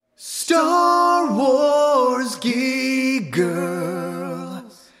Star Wars Geek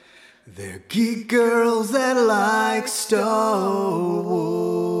Girls. They're geek girls that like Star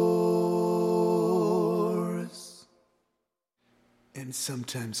Wars. And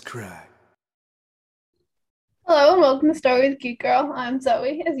sometimes cry. Hello and welcome to Star Wars Geek Girl. I'm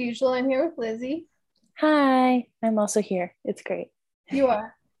Zoe. As usual, I'm here with Lizzie. Hi, I'm also here. It's great. You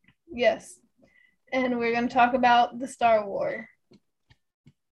are. Yes. And we're going to talk about the Star Wars.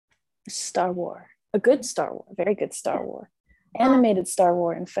 Star Wars. A good Star Wars. Very good Star Wars. Animated Star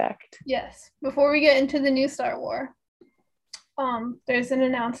Wars, in fact. Yes. Before we get into the new Star Wars, there's an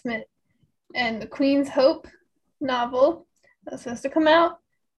announcement. And the Queen's Hope novel that's supposed to come out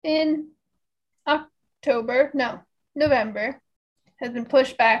in November, has been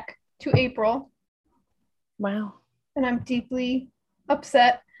pushed back to April. Wow. And I'm deeply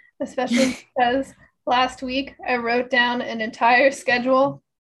upset, especially because last week I wrote down an entire schedule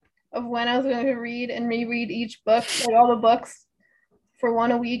of when I was going to read and reread each book, like all the books, for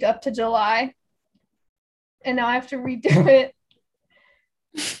one a week up to July. And now I have to redo it.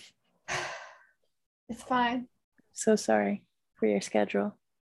 It's fine. So sorry for your schedule.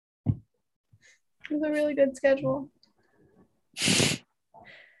 It was a really good schedule.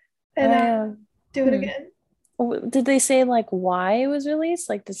 And I'll do it again. Did they say like why it was released?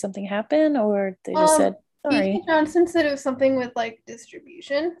 Like did something happen, or they just said sorry? E.K. Johnston said it was something with like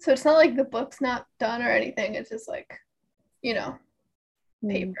distribution. So it's not like the book's not done or anything. It's just like, paper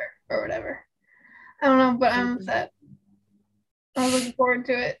or whatever. I don't know, but I'm upset. I was looking forward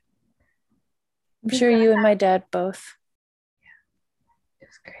to it. I'm sure you and my dad both. Yeah, it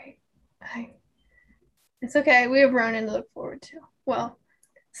was great. It's okay. We have Ronan to look forward to. Well,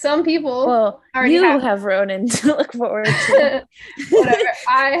 some people you have Ronan to look forward to. Whatever.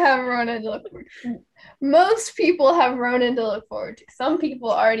 I have Ronan to look forward to. Most people have Ronan to look forward to. Some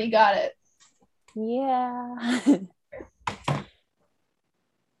people already got it. Yeah.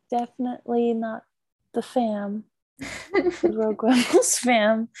 Definitely not the fam. The Rogue Rebels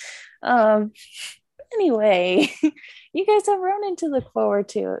fam. Anyway, you guys have Ronan to look forward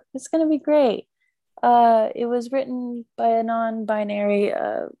to. It's gonna be great. It was written by a non-binary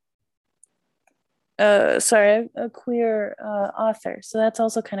a queer author, so that's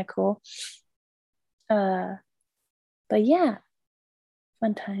also kind of cool. But yeah,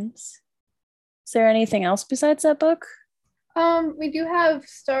 fun times. Is there anything else besides that book? We do have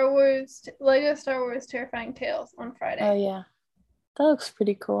Lego Star Wars Terrifying Tales on Friday. Oh yeah, that looks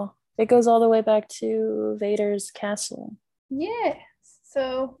pretty cool. It goes all the way back to Vader's castle. Yeah,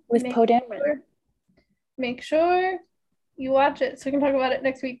 so with Poe Dameron. Make sure you watch it so we can talk about it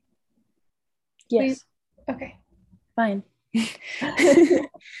next week. Yes. Please? Okay. Fine.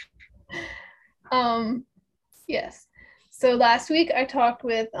 Yes. So last week I talked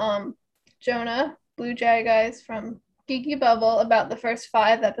with Jonah, Blue Jay guys from Geeky Bubble about the first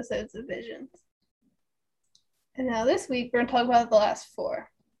 5 episodes of Visions. And now this week we're going to talk about the last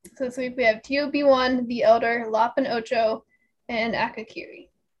 4. So this week we have TOB1, The Elder, Lop and Ocho, and Akakiri.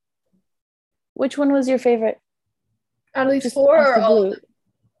 Which one was your favorite? Out of these 4 or all of them?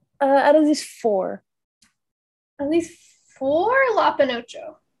 Out of these 4. At least 4 Lop and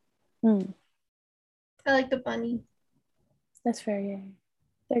Ocho. I like the bunny. That's fair, yeah.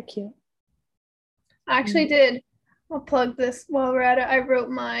 They're cute. I actually did. I'll plug this while we're at it. I wrote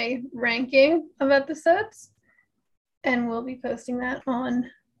my ranking of episodes, and we'll be posting that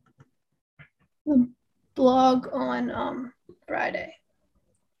on the blog on Friday.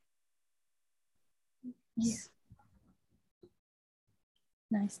 Yes.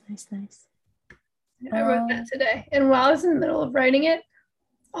 Nice. I wrote that today, and while I was in the middle of writing it,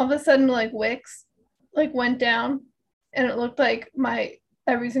 all of a sudden, like Wix, went down, and it looked like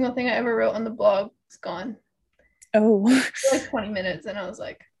every single thing I ever wrote on the blog was gone. Oh. For 20 minutes, and I was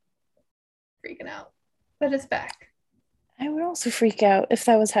freaking out. But it's back. I would also freak out if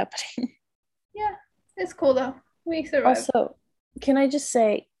that was happening. Yeah, it's cool though. We survived. Also, can I just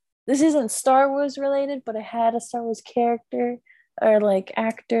say, this isn't Star Wars related, but I had a Star Wars character or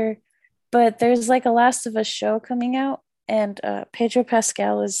actor. But there's a Last of Us show coming out, and Pedro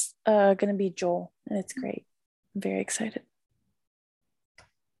Pascal is gonna be Joel, and it's great. I'm very excited.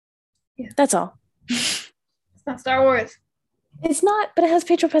 Yeah. That's all. It's not Star Wars. It's not, but it has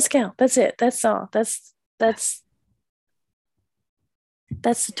Pedro Pascal. That's it. That's all. That's the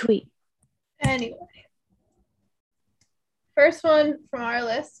tweet. Anyway. First one from our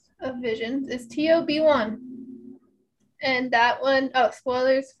list of Visions is TOB1. And that one,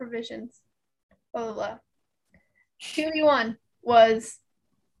 spoilers for Visions. Blah, blah, blah. TOB1 was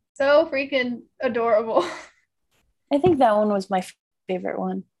so freaking adorable. I think that one was my favorite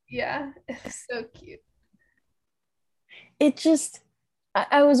one. Yeah, it's so cute. It just,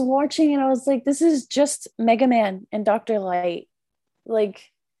 I was watching and I was like, this is just Mega Man and Dr. Light. Like,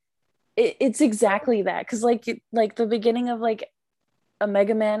 it's exactly that. Because like the beginning of like a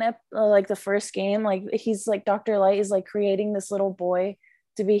Mega Man, like the first game, like he's like Dr. Light is like creating this little boy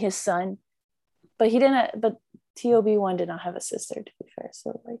to be his son, but he didn't. But TOB1 did not have a sister, to be fair.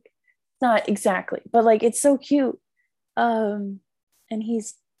 So like, not exactly, but like it's so cute. And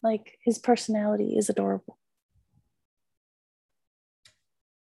he's like his personality is adorable.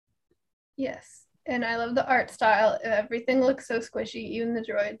 Yes, and I love the art style. Everything looks so squishy, even the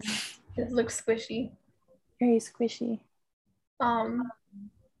droids. It looks squishy. Very squishy.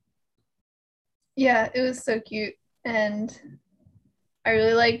 Yeah, it was so cute, and I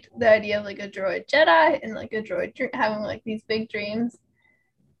really liked the idea of like a droid Jedi and like a droid having like these big dreams.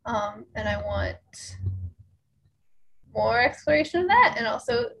 And I want more exploration of that, and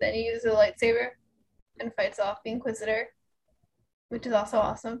also then he uses a lightsaber and fights off the Inquisitor, which is also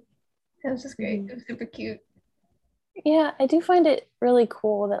awesome. It was just great. It was super cute. Yeah, I do find it really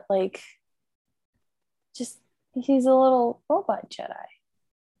cool that like just he's a little robot Jedi.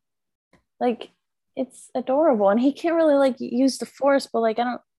 Like it's adorable, and he can't really like use the Force, but like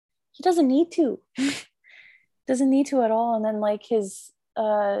he doesn't need to. Doesn't need to at all. And then like his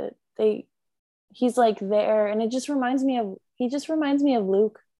he's like there, and he just reminds me of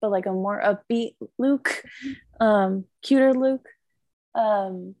Luke, but like a more upbeat Luke, cuter Luke.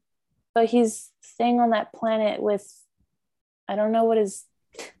 But he's staying on that planet with I don't remember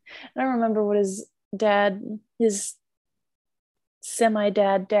what his dad's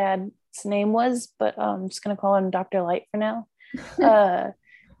name was, but I'm just gonna call him Dr. Light for now.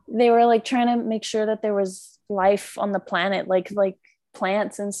 They were like trying to make sure that there was life on the planet, like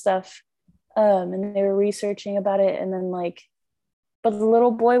plants and stuff. And they were researching about it, and then like, but the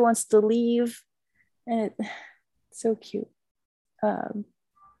little boy wants to leave, and it's so cute.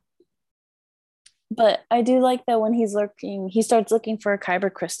 But I do like that when he starts looking for a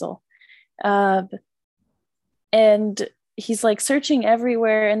kyber crystal, and he's like searching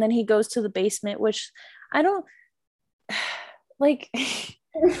everywhere, and then he goes to the basement, which I don't like.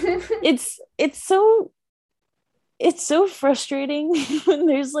 it's so frustrating when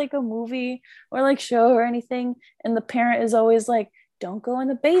there's like a movie or like show or anything, and the parent is always like, don't go in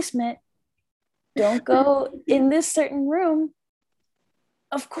the basement, don't go in this certain room.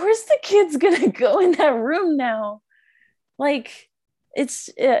 Of course the kid's gonna go in that room now. Like it's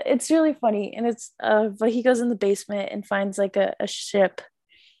really funny, and it's but he goes in the basement and finds like a starship,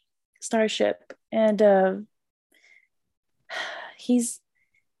 and he's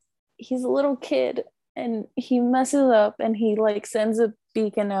a little kid, and he messes up, and he like sends a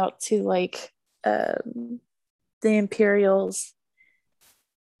beacon out to like the Imperials,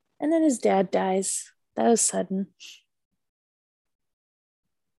 and then his dad dies. That was sudden.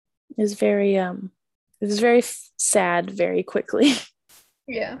 It was very sad very quickly.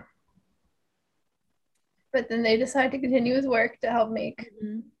 Yeah. But then they decide to continue his work to help make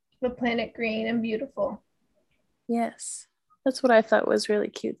the planet green and beautiful. Yes. That's what I thought was really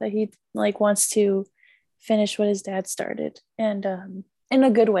cute, that he like wants to finish what his dad started, and in a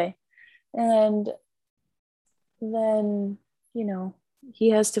good way. And then, he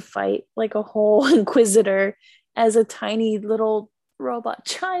has to fight like a whole Inquisitor as a tiny little robot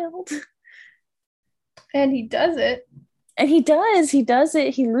child. And he does it. And he does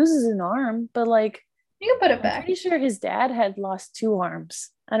it. He loses an arm, but like you can put it back. I'm pretty sure his dad had lost 2 arms.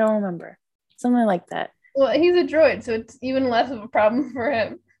 I don't remember. Something like that. Well, he's a droid, so it's even less of a problem for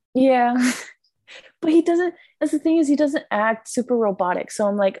him. Yeah. But he doesn't, that's the thing, is he doesn't act super robotic. So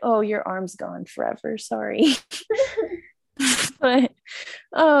I'm like, oh, your arm's gone forever. Sorry. But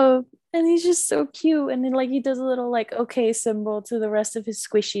and he's just so cute. And then like he does a little like okay symbol to the rest of his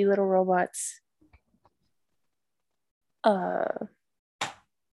squishy little robots. And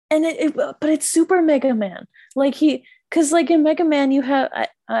but it's super Mega Man. Like because like in Mega Man you have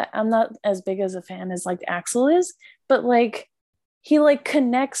I'm not as big as a fan as like Axel is, but like he like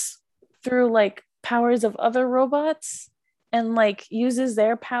connects through like powers of other robots and like uses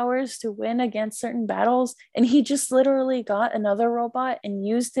their powers to win against certain battles. And he just literally got another robot and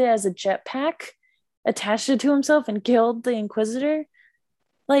used it as a jetpack, attached it to himself, and killed the Inquisitor.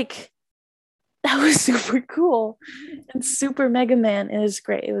 Like that was super cool and super Mega Man. It was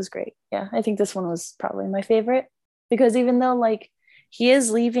great. It was great. Yeah, I think this one was probably my favorite, because even though like he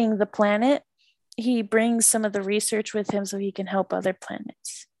is leaving the planet, he brings some of the research with him so he can help other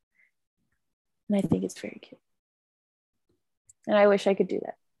planets. And I think it's very cute. And I wish I could do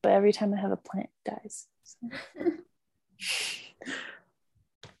that, but every time I have a plant, it dies. So.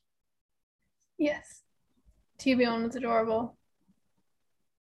 Yes. TB1 was adorable.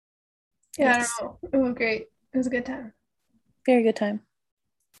 Yeah, Yes. I don't know. It was great. It was a good time. Very good time.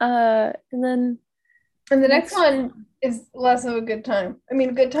 And then And the next one is less of a good time. I mean,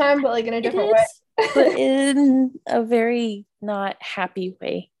 a good time, but like in a it different way. is, but in a very not happy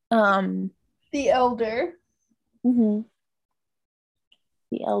way. The Elder. mhm.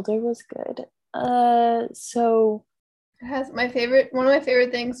 The Elder was good. So It has one of my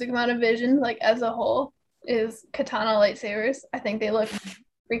favorite things to come out of Vision, like as a whole, is katana lightsabers. I think they look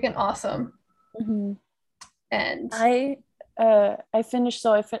freaking awesome. mhm. And I finished.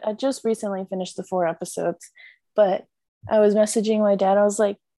 So I just recently finished the 4 episodes, but I was messaging my dad. I was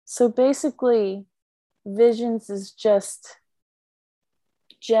like, so basically, Visions is just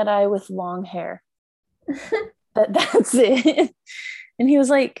Jedi with long hair. That's it. And he was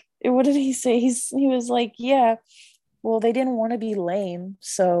like, what did he say? He was like, yeah, well, they didn't want to be lame,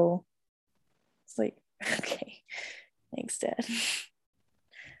 so it's like, okay, thanks, Dad.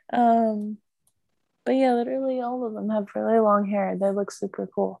 But yeah, literally all of them have really long hair. They look super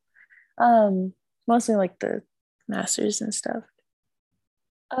cool. Mostly like the masters and stuff.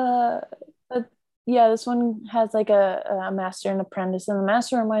 But yeah, this one has like a master and apprentice, and the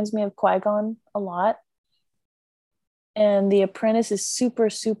master reminds me of Qui-Gon a lot. And the apprentice is super,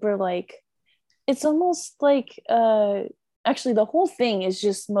 super like, it's almost like actually the whole thing is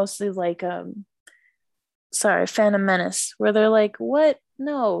just mostly like Phantom Menace, where they're like, what?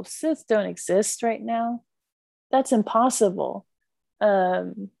 No, Sith don't exist right now. That's impossible.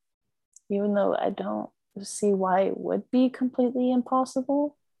 Even though I don't see why it would be completely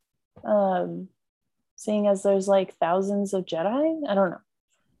impossible. Seeing as there's like thousands of Jedi, I don't know.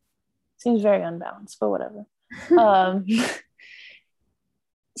 Seems very unbalanced, but whatever.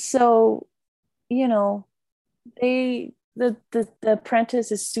 So, you know, the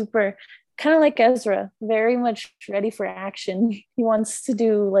apprentice is super kind of like Ezra, very much ready for action. He wants to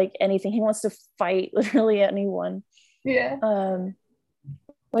do like anything. He wants to fight literally anyone. yeah.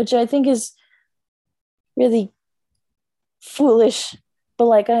 Which I think is really foolish, but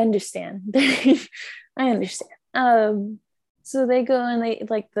like I understand. I understand. So they go and they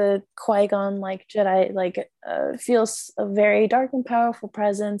like the Qui-Gon like Jedi like feels a very dark and powerful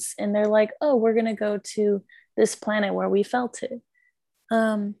presence, and they're like, oh, we're gonna go to this planet where we felt it.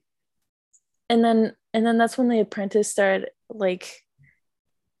 And then that's when the apprentice started like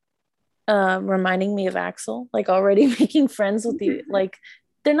reminding me of Axel, like already making friends with the like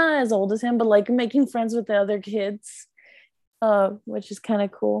they're not as old as him, but like making friends with the other kids, which is kind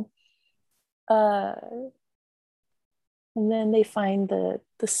of cool. And then they find the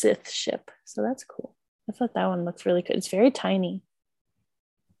Sith ship, so that's cool. I thought that one looks really good. It's very tiny.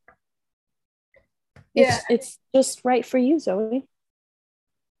 Yeah. It's just right for you, Zoe.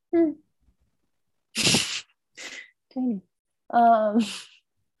 Tiny.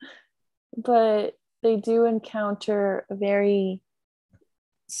 But they do encounter a very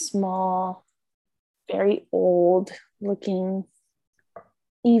small, very old looking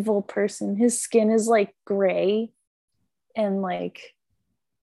evil person. His skin is like gray and like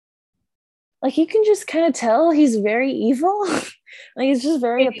you can just kind of tell he's very evil. Like it's just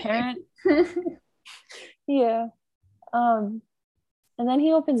very apparent. Yeah. And then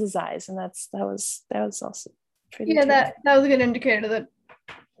he opens his eyes, and that was also pretty Yeah, terrifying. that was a good indicator that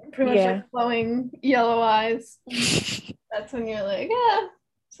pretty much like glowing yellow eyes. That's when you're like, yeah,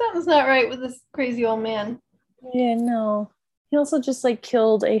 something's not right with this crazy old man. Yeah, no. He also just like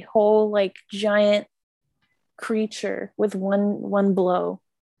killed a whole like giant creature with one blow.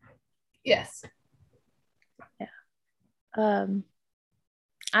 Yes. Yeah.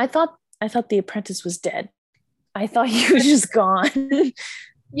 I thought the apprentice was dead. I thought he was just gone.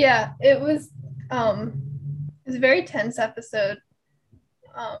 Yeah, it was a very tense episode.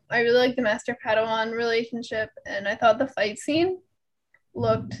 I really liked the Master Padawan relationship, and I thought the fight scene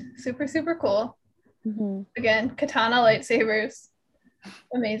looked super, super cool. Mm-hmm. Again, katana lightsabers,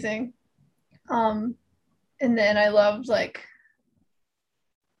 amazing. And then I loved like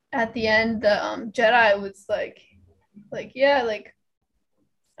at the end the Jedi was like yeah, like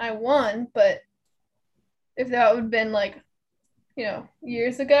I won, but if that would have been like, you know,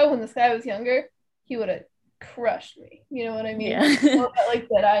 years ago when this guy was younger, he would have crushed me. You know what I mean? Yeah. All that like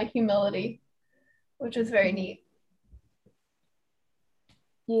Jedi humility, which is very neat.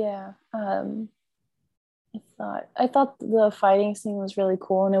 Yeah. I thought the fighting scene was really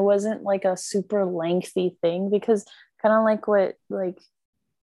cool, and it wasn't like a super lengthy thing, because kind of like what like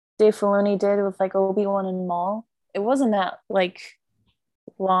Dave Filoni did with like Obi-Wan and Maul, it wasn't that like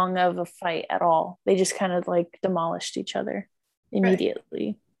long of a fight at all. They just kind of like demolished each other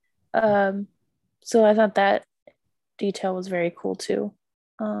immediately. Right. So I thought that detail was very cool too.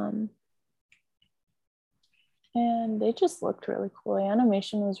 And they just looked really cool. The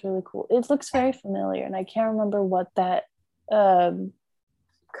animation was really cool. It looks very familiar, and I can't remember what that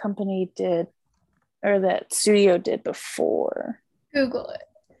company did or that studio did before. Google it.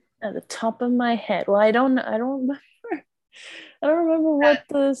 At the top of my head. Well, I don't remember. I don't remember what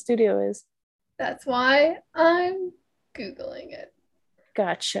the studio is. That's why I'm Googling it.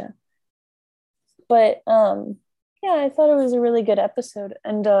 Gotcha. But yeah, I thought it was a really good episode,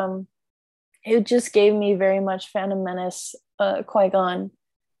 and it just gave me very much Phantom Menace, Qui-Gon,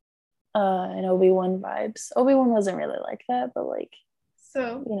 and Obi-Wan vibes. Obi-Wan wasn't really like that, but like,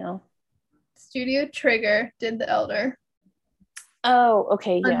 so you know. Studio Trigger did The Elder. Oh,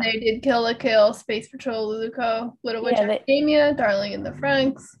 okay, yeah. And they did Kill la Kill, Space Patrol, Luluco, Little Witch Academia, Darling in the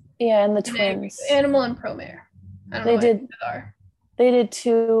Franxx. Yeah, and the twins. Animal and Promare. I don't know what those are. They did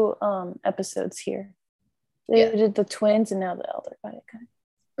 2 episodes here. They did the twins and now the Elder. Got it.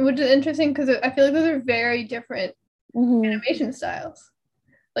 Which is interesting because I feel like those are very different animation styles.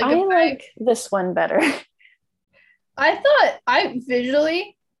 Like I like this one better. I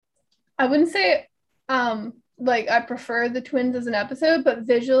wouldn't say like I prefer the twins as an episode, but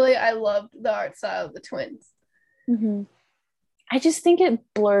visually I loved the art style of the twins. I just think it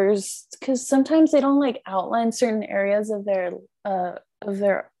blurs because sometimes they don't like outline certain areas of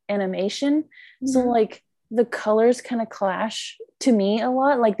their animation. So like the colors kind of clash to me a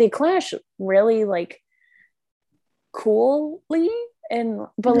lot. Like they clash really like coolly,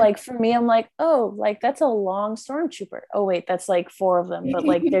 but like for me, I'm like, oh, like that's a long stormtrooper. Oh wait, that's like 4 of them, but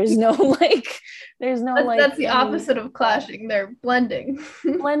like there's no that's the opposite of clashing. They're blending.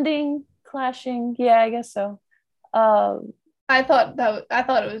 Clashing. Yeah, I guess so. I thought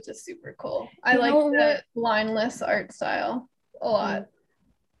it was just super cool. I like the lineless art style a lot.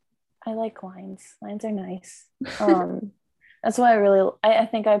 I like lines. Lines are nice. That's why I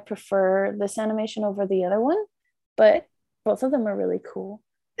think I prefer this animation over the other one, but both of them are really cool.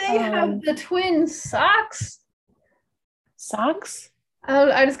 They have the twin socks. Socks?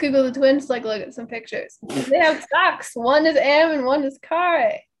 I just googled the twins to like look at some pictures. They have socks. One is Am and one is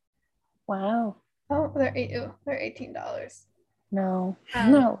Kare. Wow. Oh, they're $18. No,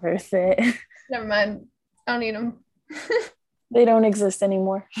 not worth it. Never mind. I don't need them. They don't exist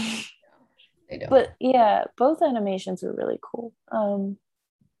anymore. They don't. But yeah, both animations are really cool.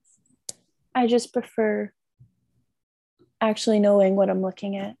 I just prefer actually knowing what I'm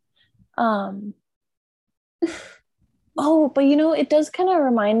looking at. Oh, but it does kind of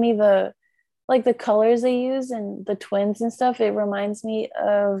remind me the colors they use and the twins and stuff. It reminds me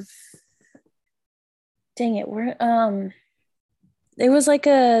of, dang it, it was like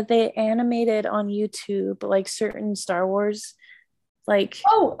they animated on YouTube like certain Star Wars, like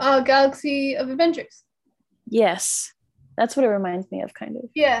Galaxy of Adventures. Yes, that's what it reminds me of, kind of.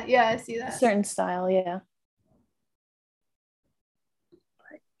 Yeah, I see that. A certain style, yeah.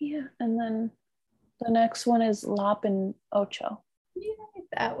 But yeah, and then the next one is Lop and Ocho. Yeah,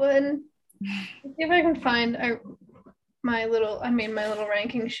 that one. Let's see if I can find I made my little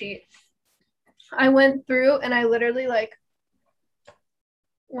ranking sheet. I went through and I literally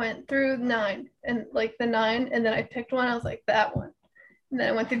went through 9 and the 9, and then I picked one. I was like, that one. And then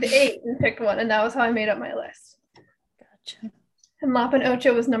I went through the 8 and picked one, and that was how I made up my list. Gotcha. And Lop and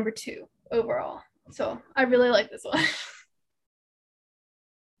Ocho was number 2 overall. So I really like this one.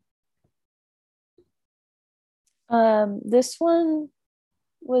 This one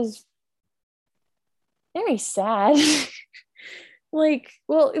was very sad. It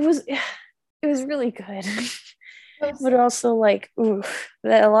was really good. But also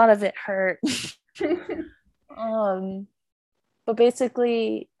that a lot of it hurt. But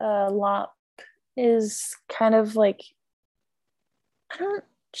basically Lop is kind of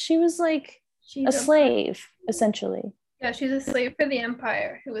she was she's a slave, essentially. Yeah, she's a slave for the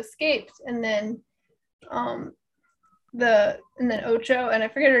Empire who escaped, and then Ocho, and I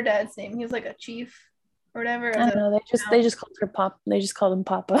forget her dad's name. He was a chief or whatever. I don't know. They just called her Pop. They just called him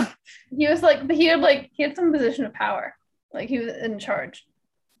Papa. He was he had some position of power. He was in charge.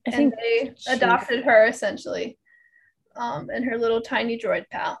 I think they adopted her essentially, and her little tiny droid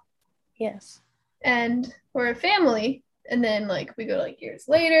pal. Yes. And we're a family, and then we go years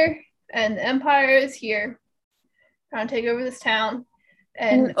later, and the Empire is here, trying to take over this town,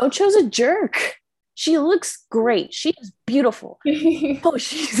 and Ocho's a jerk. She looks great. She is beautiful. Oh,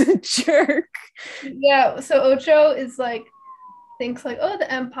 she's a jerk. Yeah. So Ocho is thinks the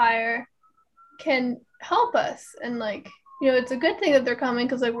Empire can help us, and it's a good thing that they're coming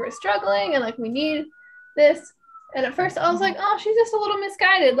because we're struggling and we need this. And at first I was like, oh, she's just a little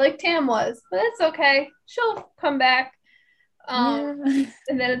misguided, like Tam was, but it's okay. She'll come back. Yeah.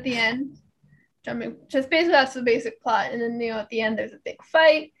 And then at the end, just basically that's the basic plot. And then at the end there's a big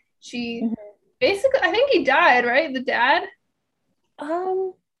fight. She basically, I think he died, right? The dad.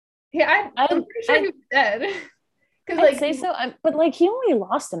 Yeah, I'm pretty sure he was dead. I'd say so, but like he only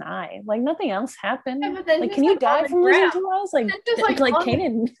lost an eye. Like nothing else happened. Yeah, but then like, can you die from losing 2 eyes? Like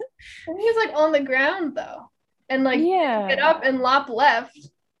Kanan. And he was like on the ground though, and like get up and Lop left.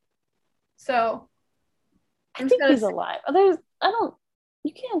 So I think he's alive.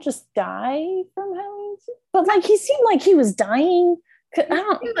 You can't just die from having. But like he seemed like he was dying. I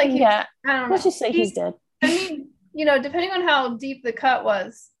don't know. Let's just say he's dead. I mean, depending on how deep the cut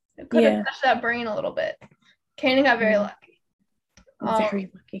was, it could have touched that brain a little bit. Kanan got very lucky.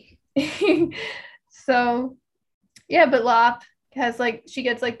 Very lucky. So, yeah, but Lop has she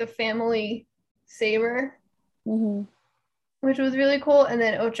gets the family saber, which was really cool. And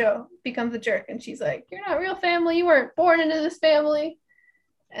then Ocho becomes a jerk, and she's like, "You're not real family. You weren't born into this family."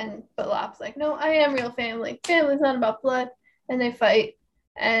 But Lop's like, "No, I am real family. Family's not about blood." And they fight,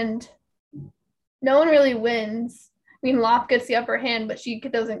 and no one really wins. I mean, Lop gets the upper hand, but she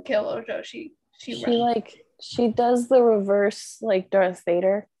doesn't kill Ocho. She does the reverse, like Darth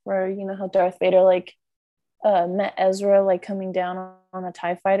Vader, where you know how Darth Vader met Ezra coming down on a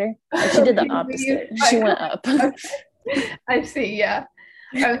TIE fighter. She did the opposite. She went up. I see. Yeah,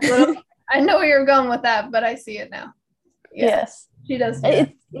 I know where you're going with that, but I see it now. Yes, she does.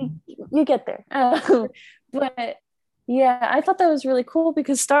 You get there, but yeah, I thought that was really cool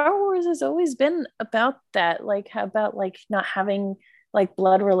because Star Wars has always been about that, about not having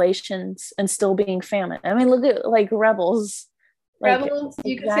blood relations and still being family. I mean, look at Rebels. Rebels,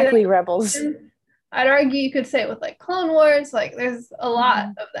 you could say Rebels. I'd argue you could say it with Clone Wars. There's a lot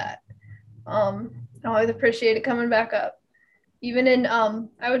of that. I always appreciate it coming back up. Even in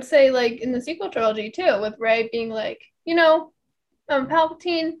I would say in the sequel trilogy too, with Rey being I'm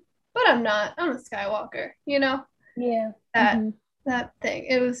Palpatine, but I'm not. I'm a Skywalker. Yeah. That thing.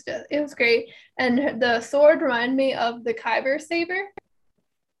 It was great. And the sword reminded me of the Kyber saber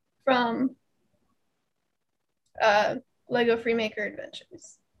from Lego Freemaker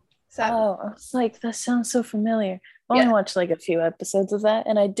Adventures. Oh, I was that sounds so familiar. I only watched a few episodes of that,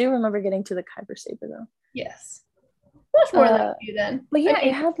 and I do remember getting to the Kyber saber though. Yes. Much more like you then. But yeah,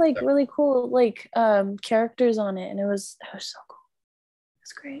 it had really cool characters on it, and it was so cool. It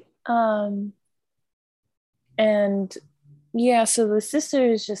was great. And yeah, so the sister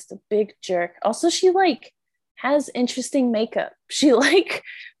is just a big jerk. Also, she has interesting makeup. She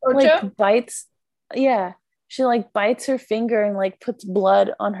bites. Yeah, she bites her finger and puts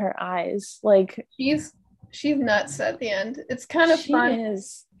blood on her eyes. She's nuts at the end. It's kind of fun. She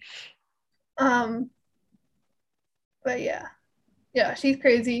is. But yeah, she's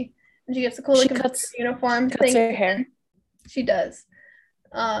crazy, and she gets a cool uniform. Cuts her hair. She does.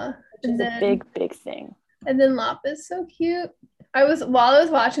 Which is a big thing. And then Lop is so cute. While I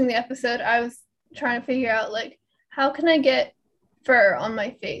was watching the episode, I was trying to figure out how can I get fur on my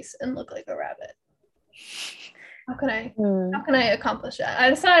face and look like a rabbit? How can I accomplish that?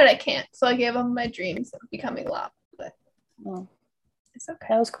 I decided I can't, so I gave up my dreams of becoming Lop. But it's okay.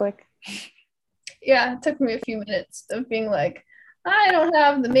 That was quick. Yeah, it took me a few minutes of being I don't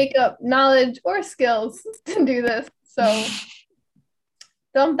have the makeup knowledge or skills to do this, so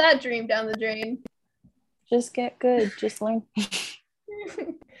dump that dream down the drain. Just get good. Just learn.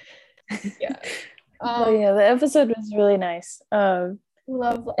 Yeah. The episode was really nice.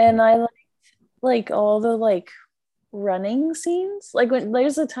 Love. And I liked all the running scenes. When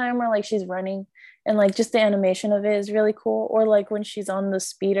there's a time where she's running and just the animation of it is really cool. Or when she's on the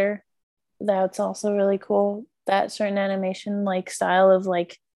speeder, that's also really cool. That certain animation style of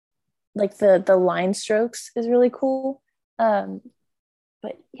the line strokes is really cool.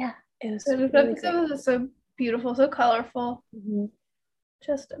 But yeah, it was. This episode was so beautiful, so colorful,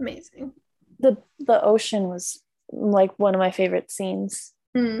 just amazing. The ocean was one of my favorite scenes.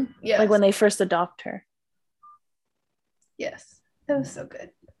 Yeah, when they first adopt her. Yes, that was so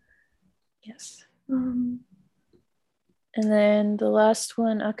good. Yes. And then the last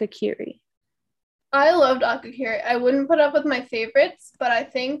one, Akakiri. I loved Akakiri. I wouldn't put up with my favorites, but I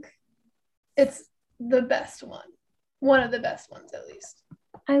think it's the best one. One of the best ones, at least.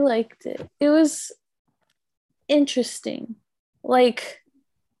 I liked it. It was interesting. I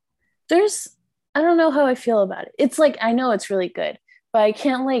don't know how I feel about it. It's I know it's really good, but I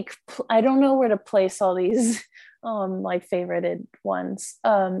can't I don't know where to place all these favorited ones.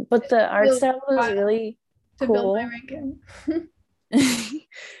 But the art style was really cool. To build my ranking.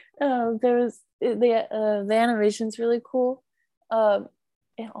 the animation's really cool.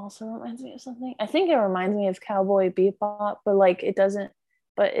 It also reminds me of something. I think it reminds me of Cowboy Bebop, but like it doesn't.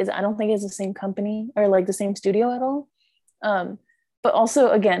 But I don't think it's the same company or like the same studio at all. But also,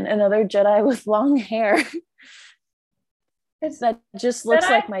 again, another Jedi with long hair. That just looks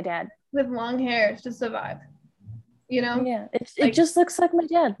like my dad. With long hair, it's just a vibe. You know? Yeah, it just looks like my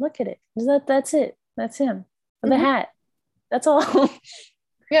dad. Look at it. That's it. That's him with the hat. That's all.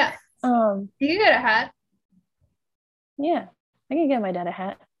 Yeah. You can get a hat. Yeah, I can get my dad a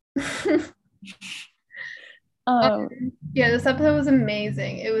hat. Yeah, this episode was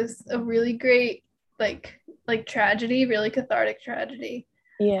amazing. It was a really great like tragedy, really cathartic tragedy.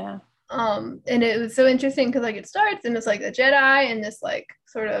 Yeah. And it was so interesting because like it starts and it's like a Jedi and this like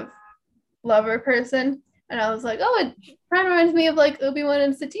sort of lover person, and I was like, oh, it kind of reminds me of like Obi-Wan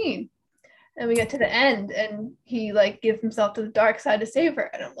and Satine. And we get to the end and he like gives himself to the dark side to save her,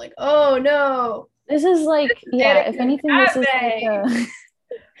 and I'm like, oh no, this is like if anything, this is like a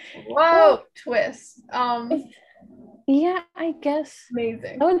whoa twist. Yeah, I guess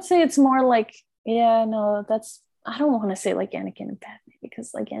amazing. I would say it's more like that's, I don't want to say like Anakin and Padme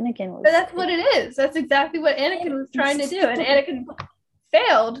because like Anakin was, but that's what it is. That's exactly what Anakin was trying to do, and Anakin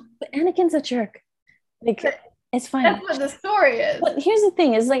failed. But Anakin's a jerk. Like it's fine. That's what the story is. But here's the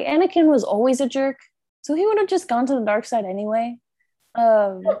thing: is like Anakin was always a jerk, so he would have just gone to the dark side anyway.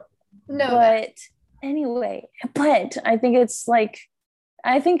 No. But anyway, but I think it's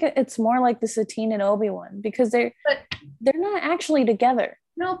more like the Satine and Obi-Wan because they're not actually together.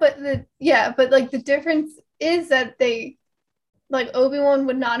 No, but like the difference is that they, like, Obi-Wan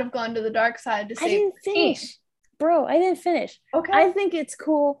would not have gone to the dark side to save. I didn't finish, bro. I didn't finish. Okay. I think it's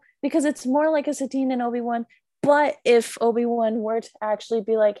cool because it's more like a Satine and Obi-Wan. But if Obi-Wan were to actually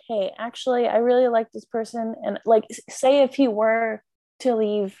be like, hey, actually, I really like this person, and like, say if he were to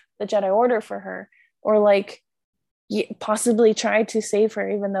leave the Jedi Order for her, or like possibly try to save her,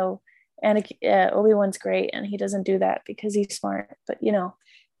 even though Obi-Wan's great and he doesn't do that because he's smart. But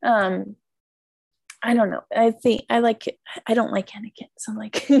I don't know. I don't like Anakin. So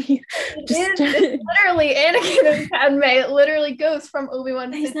like, it's literally Anakin and Padme. It literally goes from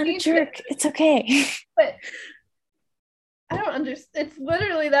Obi-Wan. He's not a jerk. It's okay. But I don't understand. It's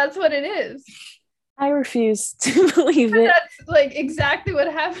literally, that's what it is. I refuse to believe it. That's like exactly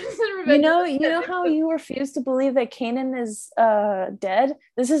what happens in Revenge. You know how you refuse to believe that Kanan is dead?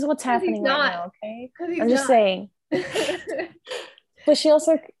 This is what's happening right now, okay? I'm just saying. But she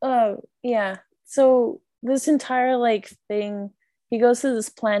also so this entire like thing, he goes to this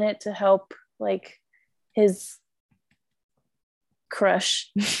planet to help like his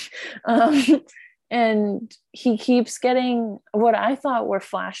crush. And he keeps getting what I thought were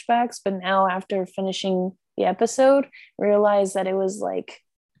flashbacks, but now after finishing the episode, realized that it was like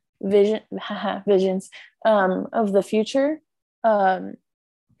visions of the future.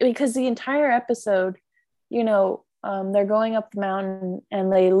 Because the entire episode, they're going up the mountain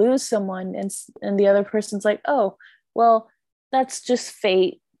and they lose someone, and the other person's like, oh, well, that's just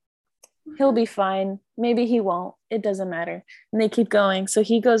fate. He'll be fine. Maybe he won't. It doesn't matter. And they keep going. So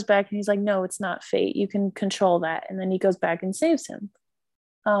he goes back and he's like, no, it's not fate. You can control that. And then he goes back and saves him.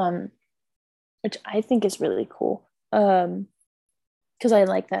 Which I think is really cool. Because I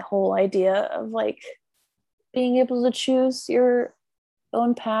like that whole idea of like being able to choose your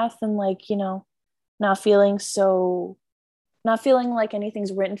own path and like, not feeling like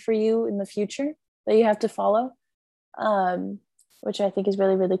anything's written for you in the future that you have to follow. Which I think is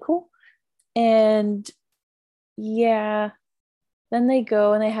really, really cool. And then they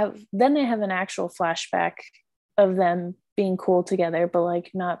go and they have an actual flashback of them being cool together, but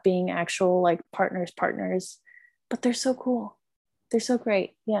like not being actual like partners, but they're so cool. They're so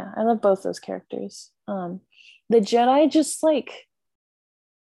great. Yeah, I love both those characters. The Jedi just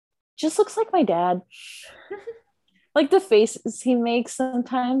looks like my dad. Like the faces he makes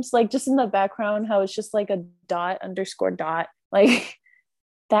sometimes, like just in the background, how it's just like a dot underscore dot, like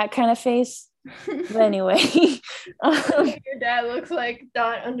that kind of face. But anyway, your dad looks like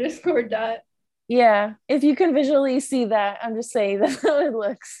dot underscore dot. Yeah, if you can visually see that, I'm just saying that's how it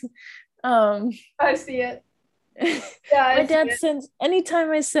looks. I see it. Yeah, my dad sends, anytime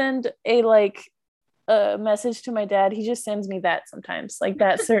I send a message to my dad, he just sends me that sometimes, like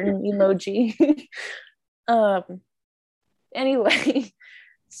that certain emoji. Anyway,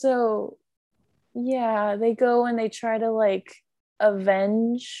 so yeah, they go and they try to like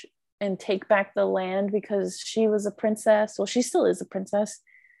avenge and take back the land because she was a princess. Well, she still is a princess.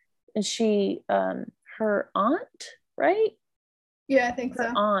 And she, her aunt, right? Yeah, I think so.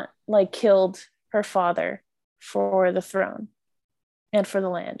 Her aunt like killed her father for the throne and for the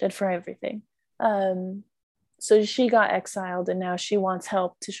land and for everything. So she got exiled, and now she wants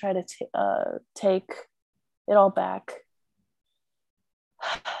help to try to take it all back.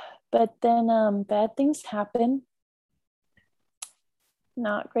 But then bad things happen.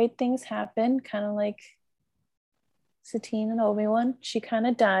 Not great things happen, kind of like Satine and Obi-Wan. She kind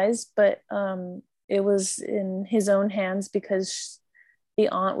of dies, but it was in his own hands because the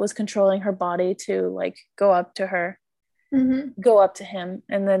aunt was controlling her body to like go up to her, go up to him,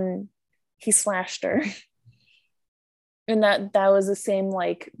 and then he slashed her. And that was the same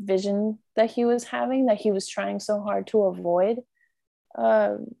like vision that he was having, that he was trying so hard to avoid.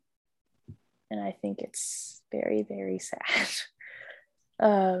 And I think it's very, very sad.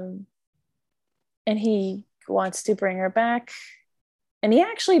 And he wants to bring her back, and he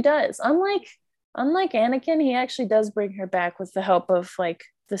actually does. Unlike Anakin, he actually does bring her back with the help of like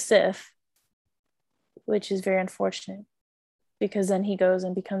the Sith, which is very unfortunate, because then he goes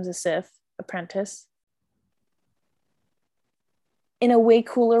and becomes a Sith apprentice in a way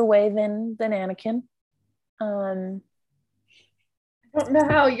cooler way than Anakin. I don't know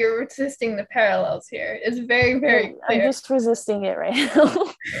how you're resisting the parallels here. It's very, very clear. I'm just resisting it right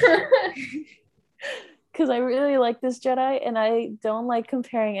now. Because I really like this Jedi, and I don't like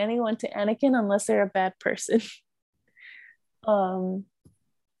comparing anyone to Anakin unless they're a bad person.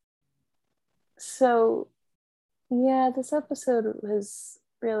 So yeah, this episode was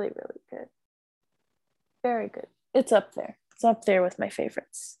really, really good. Very good. It's up there. It's up there with my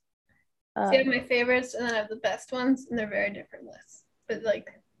favorites. So I have my favorites, and then I have the best ones, and they're very different lists. But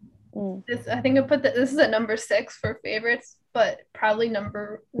like this, I think I put that this is at number 6 for favorites, but probably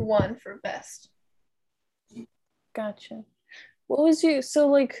number 1 for best. Gotcha. What was your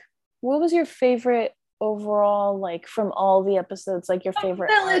favorite overall, like from all the episodes, like your favorite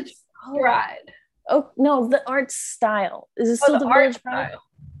Village Bride. Oh no, the art style. Is it still the Village Bride?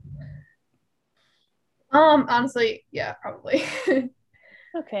 Honestly, yeah, probably.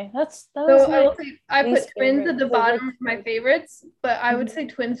 Okay, that was I put Twins at the bottom of my favorites, but I would say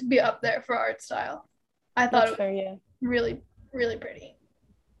Twins would be up there for art style. I thought it was really, really pretty.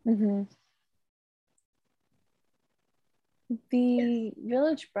 The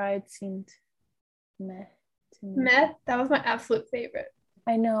Village Bride seemed meh to me. Meh? That was my absolute favorite.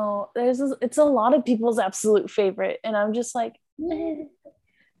 I know. It's a lot of people's absolute favorite, and I'm just like, meh.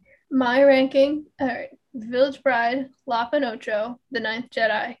 My ranking, all right. Village Bride, Lapa Nocho, The Ninth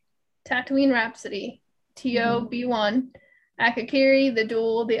Jedi, Tatooine Rhapsody, T.O. B1, Akakiri, The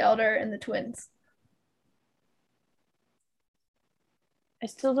Duel, The Elder, and The Twins. I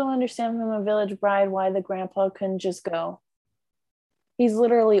still don't understand from a Village Bride why the grandpa couldn't just go. He's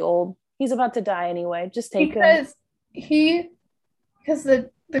literally old. He's about to die anyway. Just take him. Because the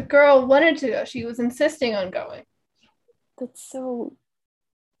girl wanted to go. She was insisting on going. That's so...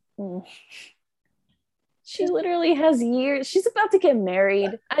 She literally has years. She's about to get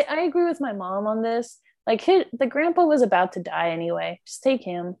married. I agree with my mom on this. Like, the grandpa was about to die anyway. Just take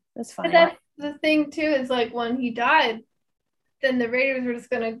him. That's fine. But that's the thing, too, is like when he died, then the Raiders were just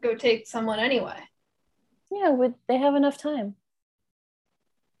going to go take someone anyway. Yeah, they have enough time.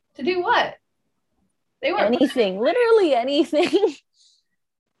 To do what? They weren't anything. Literally anything.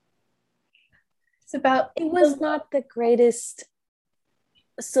 It's about... It was not the greatest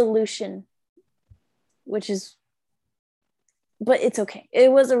solution, but it's okay.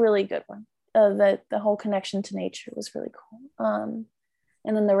 It was a really good one. The whole connection to nature was really cool.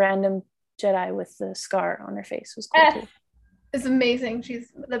 And then the random Jedi with the scar on her face was cool too. It's amazing.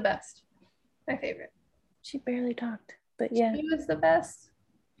 She's the best. My favorite. She barely talked, but yeah. She was the best.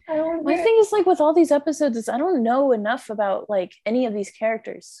 My thing is, like, with all these episodes is I don't know enough about like any of these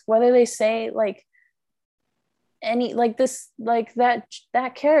characters, whether they say like any like this, like that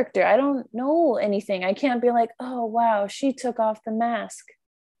character. I don't know anything. I can't be like, oh wow, she took off the mask.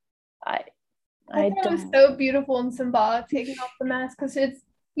 I thought it was so beautiful and symbolic taking off the mask, because it's,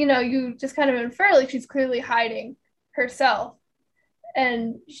 you know, you just kind of infer like she's clearly hiding herself,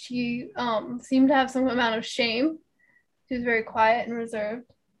 and she seemed to have some amount of shame. She was very quiet and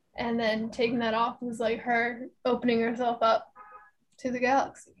reserved, and then taking that off was like her opening herself up to the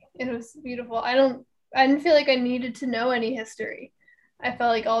galaxy. It was beautiful. I didn't feel like I needed to know any history. I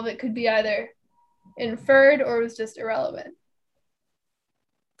felt like all of it could be either inferred or was just irrelevant.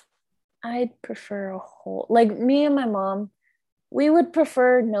 I'd prefer like me and my mom, we would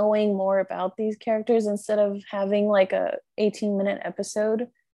prefer knowing more about these characters instead of having like a 18-minute episode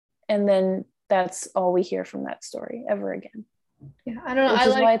and then that's all we hear from that story ever again. Yeah, I don't know. I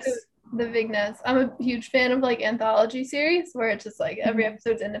like the vignettes. I'm a huge fan of like anthology series where it's just like every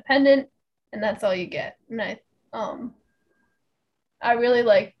episode's independent and that's all you get. And I really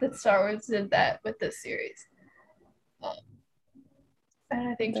like that Star Wars did that with this series. And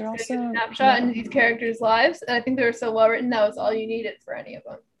I think They're just getting a also snapshot into these characters' lives, and I think they were so well written, that was all you needed for any of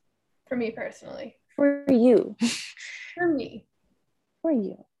them. For me personally. for you. For me. For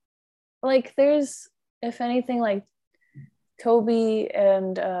you. Like there's, if anything, like Toby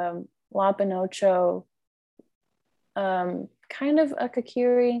and Lop and Ocho, kind of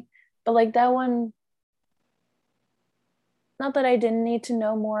Akakiri, but like that one, not that I didn't need to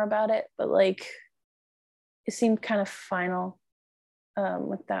know more about it, but like it seemed kind of final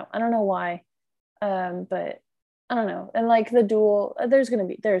with that. I don't know why, but I don't know. And like the duel, there's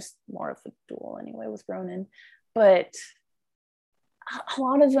more of the duel anyway with Ronan, but a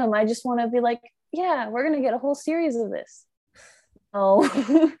lot of them I just want to be like, yeah, we're gonna get a whole series of this.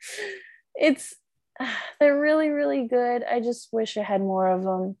 Oh, it's they're really, really good. I just wish I had more of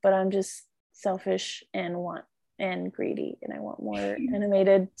them, but I'm just selfish and greedy, and I want more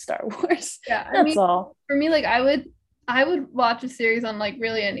animated Star Wars. Yeah, that's all. For me, like I would watch a series on like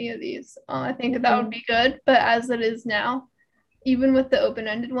really any of these. I think that would be good, but as it is now, even with the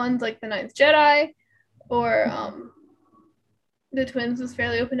open-ended ones like the Ninth Jedi or the Twins was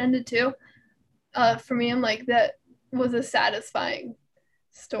fairly open-ended too. For me, I'm like, that was a satisfying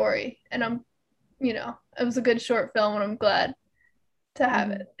story, and it was a good short film, and I'm glad to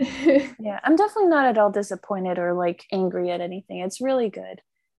have it. Yeah, I'm definitely not at all disappointed or like angry at anything. It's really good.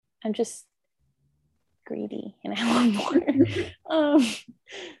 I'm just greedy and I want more.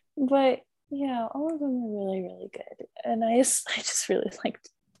 But yeah, all of them are really, really good. And I just really liked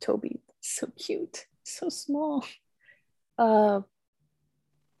Toby. So cute, so small. And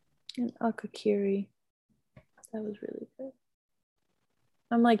Akakiri, that was really good.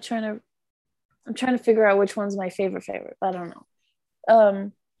 I'm trying to figure out which one's my favorite. I don't know.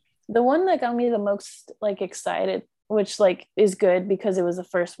 The one that got me the most like excited, which like is good because it was the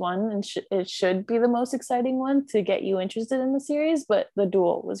first one and it should be the most exciting one to get you interested in the series, but the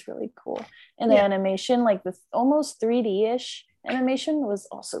duel was really cool, and the animation, like the almost 3D-ish animation, was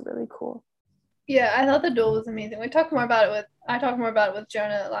also really cool. Yeah, I thought the duel was amazing. I talked more about it with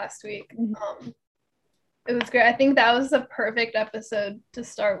Jonah last week. It was great. I think that was the perfect episode to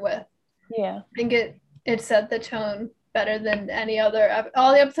start with. Yeah, I think it set the tone better than any other.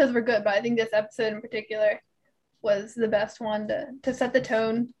 All the episodes were good, but I think this episode in particular was the best one to set the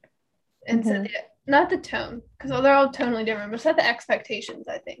tone and set not the tone, because they're all totally different, but set the expectations,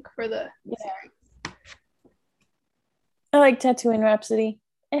 I think, for the series. I like Tatooine Rhapsody.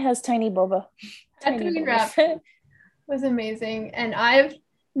 It has tiny Boba. Tatooine Rhapsody was amazing, and I've,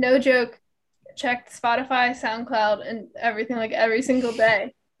 no joke, checked Spotify, SoundCloud, and everything like every single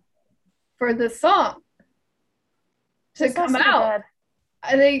day for the song to come out.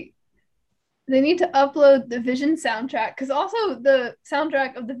 They need to upload the Vision soundtrack, because also the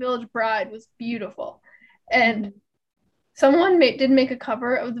soundtrack of The Village Bride was beautiful, and someone did make a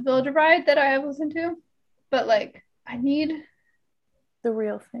cover of The Village Bride that I have listened to, but like I need the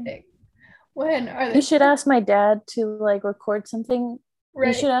real thing. When are they? You should ask my dad to like record something. Right.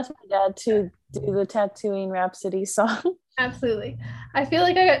 You should ask my dad to do the Tatooine Rhapsody song. Absolutely. I feel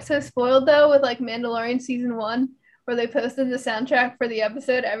like I got so spoiled though with like Mandalorian season 1, where they posted the soundtrack for the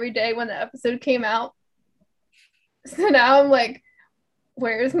episode every day when the episode came out. So now I'm like,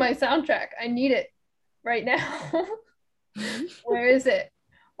 where's my soundtrack? I need it right now. Where is it?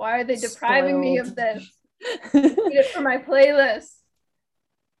 Why are they depriving me of this? I need it for my playlist.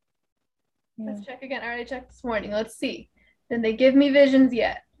 Let's check again. I already checked this morning. Let's see. Did they give me Visions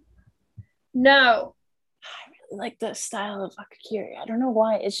yet? No. I really like the style of Akakiri. I don't know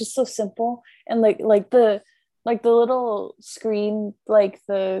why. It's just so simple, and like the little screen, like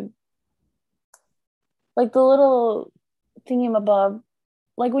the little thingy-above,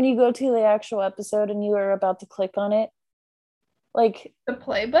 like when you go to the actual episode and you are about to click on it, like the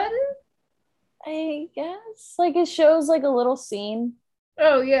play button, I guess, like it shows like a little scene.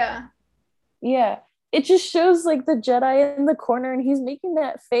 Oh yeah, it just shows like the Jedi in the corner, and he's making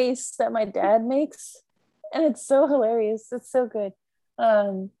that face that my dad makes, and it's so hilarious. It's so good.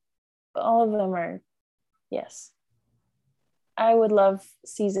 All of them are, yes. I would love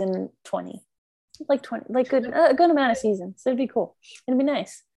season 20, like a good amount of seasons. It'd be cool. It'd be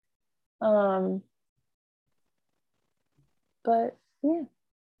nice. But yeah,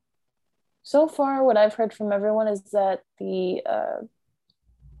 so far what I've heard from everyone is that the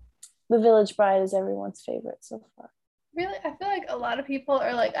Village Bride is everyone's favorite so far. Really? I feel like a lot of people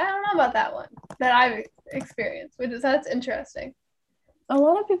are like, I don't know about that one that I've experienced, that's interesting. A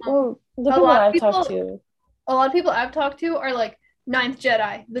lot of people, I've talked to. A lot of people I've talked to are like Ninth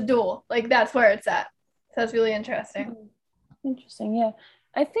Jedi, the duel. Like that's where it's at. So that's really interesting. Interesting. Yeah.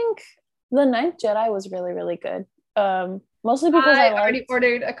 I think The Ninth Jedi was really, really good. Mostly because I I already liked.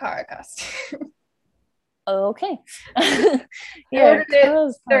 ordered a Kara costume. Oh, okay. I Yeah, ordered it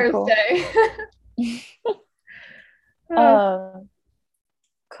Kara's kind of cool. Thursday. Um,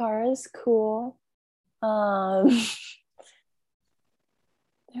 Kara's cool. Um,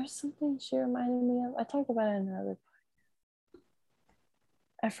 there's something she reminded me of. I talked about it in another.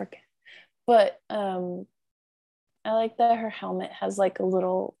 I forget, but I like that her helmet has like a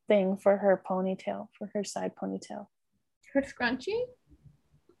little thing for her ponytail, for her side ponytail. Her scrunchie?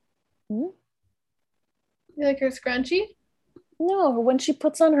 Hmm? You like her scrunchie? No, when she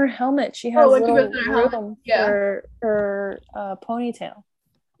puts on her helmet, she Oh, has when she puts little on her helmet. room Yeah. for her ponytail.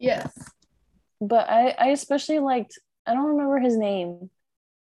 Yes. But I especially liked, I don't remember his name,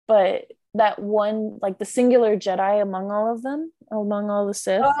 but that one, like the singular Jedi among all of them, among all the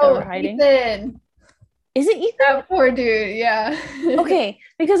Sith that were Oh, hiding. Ethan. Is it Ethan? That poor dude, yeah. Okay,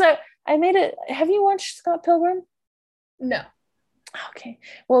 because I made it. Have you watched Scott Pilgrim? No. Okay.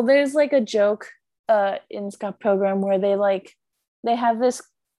 Well, there's like a joke in Scott Pilgrim where they have this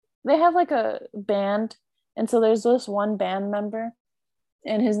they have like a band, and so there's this one band member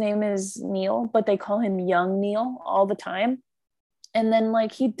and his name is Neil, but they call him Young Neil all the time. And then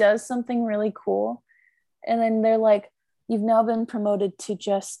like he does something really cool, and then they're like, "You've now been promoted to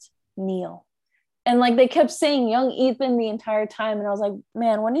just Neil." And like they kept saying young Ethan the entire time, and I was like,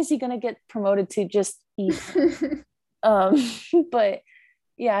 man, when is he gonna get promoted to just Ethan? But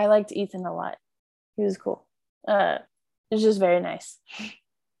yeah, I liked Ethan a lot. He was cool. It was just very nice.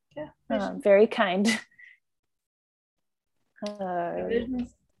 Yeah. Very kind.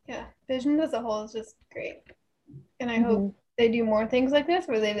 Visions. Yeah. Visions as a whole is just great. And I hope they do more things like this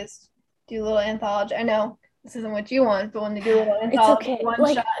where they just do little anthology. I know this isn't what you want, but when they do little anthology, it's okay. one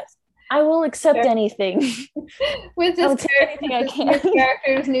Like, shot. I will accept anything. With I'll this take anything I can. new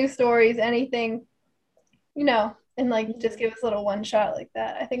characters, new stories, anything, and like just give us a little one shot like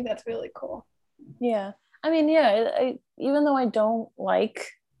that. I think that's really cool. Yeah. I mean, yeah, even though I don't like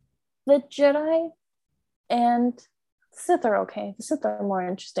the Jedi, and Sith are okay. The Sith are more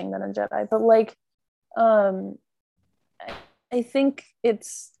interesting than a Jedi, but like, I think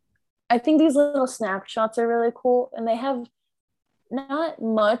these little snapshots are really cool, and they have not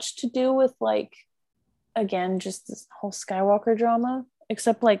much to do with like, again, just this whole Skywalker drama,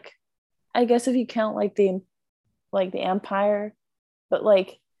 except like, I guess if you count like the Empire, but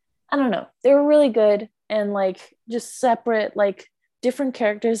like, I don't know, they were really good, and like just separate, like different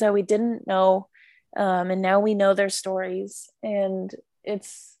characters that we didn't know, and now we know their stories, and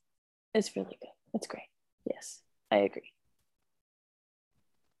it's really good. It's great. Yes, I agree.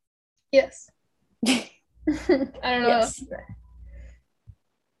 Yes. I don't know. Yes.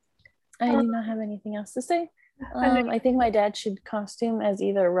 I do not have anything else to say. I think my dad should costume as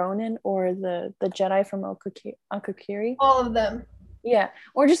either Ronin or the Jedi from Okakiri. All of them. Yeah,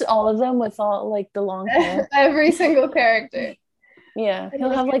 or just all of them with all like the long hair. Every single character. Yeah,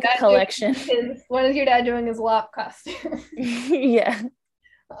 he'll have like a collection. When is your dad doing his LOP costume? Yeah.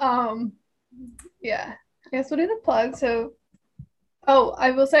 Yeah. I guess we'll do the plug. So,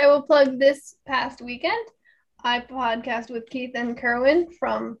 I will say I will plug this past weekend. I podcast with Keith and Kerwin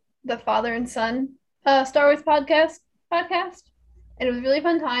from the Father and Son Star Wars podcast, and it was a really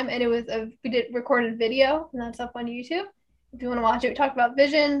fun time. And we did recorded video, and that's up on YouTube. If you want to watch it, we talked about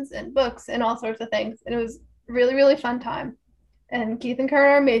visions and books and all sorts of things, and it was really, really fun time. And Keith and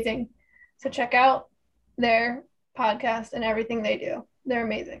Kerwin are amazing, so check out their podcast and everything they do. They're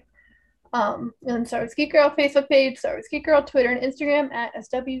amazing. And Star Wars Geek Girl Facebook page, Star Wars Geek Girl Twitter and Instagram at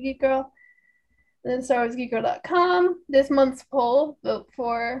SW Geek Girl. And then StarWarsGeekGirl.com. This month's poll, vote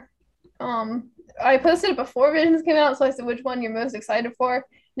for. I posted it before Visions came out, so I said which one you're most excited for.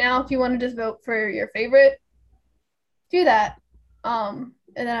 Now, if you want to just vote for your favorite, do that. And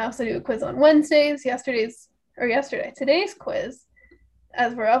then I also do a quiz on Wednesdays. Today's quiz,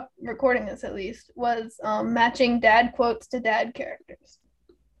 as we're up recording this at least, was matching dad quotes to dad characters.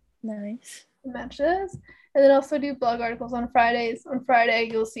 Nice. Match those. And then also do blog articles on Fridays. On Friday,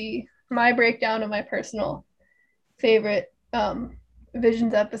 you'll see my breakdown of my personal favorite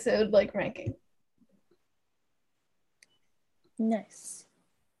Visions episode, like ranking. Nice.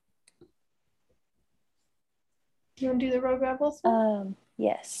 You want to do the Rogue Rebels?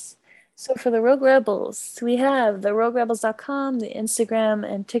 Yes. So for the Rogue Rebels, we have the roguerebels.com, the Instagram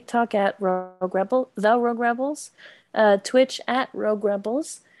and TikTok at the Rogue Rebels, Twitch at Rogue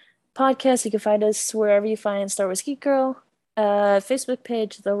Rebels, podcast. You can find us wherever you find Star Wars Geek Girl, Facebook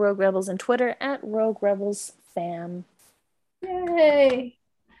page, The Rogue Rebels, and Twitter at Rogue Rebels Fam. Yay!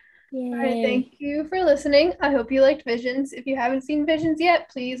 Yay. All right, thank you for listening. I hope you liked Visions. If you haven't seen Visions yet,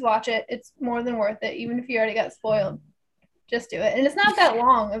 please watch it. It's more than worth it, even if you already got spoiled. Just do it. And it's not that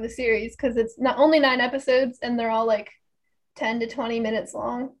long of a series because it's not only 9 episodes and they're all like 10 to 20 minutes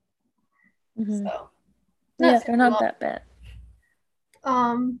long. Mhm. So Yeah, super they're not long. that bad.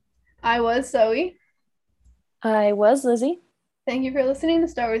 I was Zoe. I was Lizzie. Thank you for listening to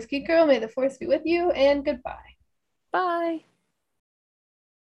Star Wars Geek Girl. May the force be with you, and goodbye. Bye.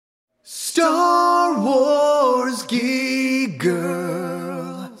 Star Wars Geek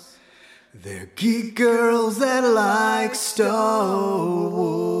Girls. They're geek girls that like Star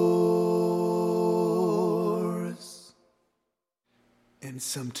Wars. And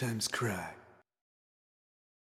sometimes cry.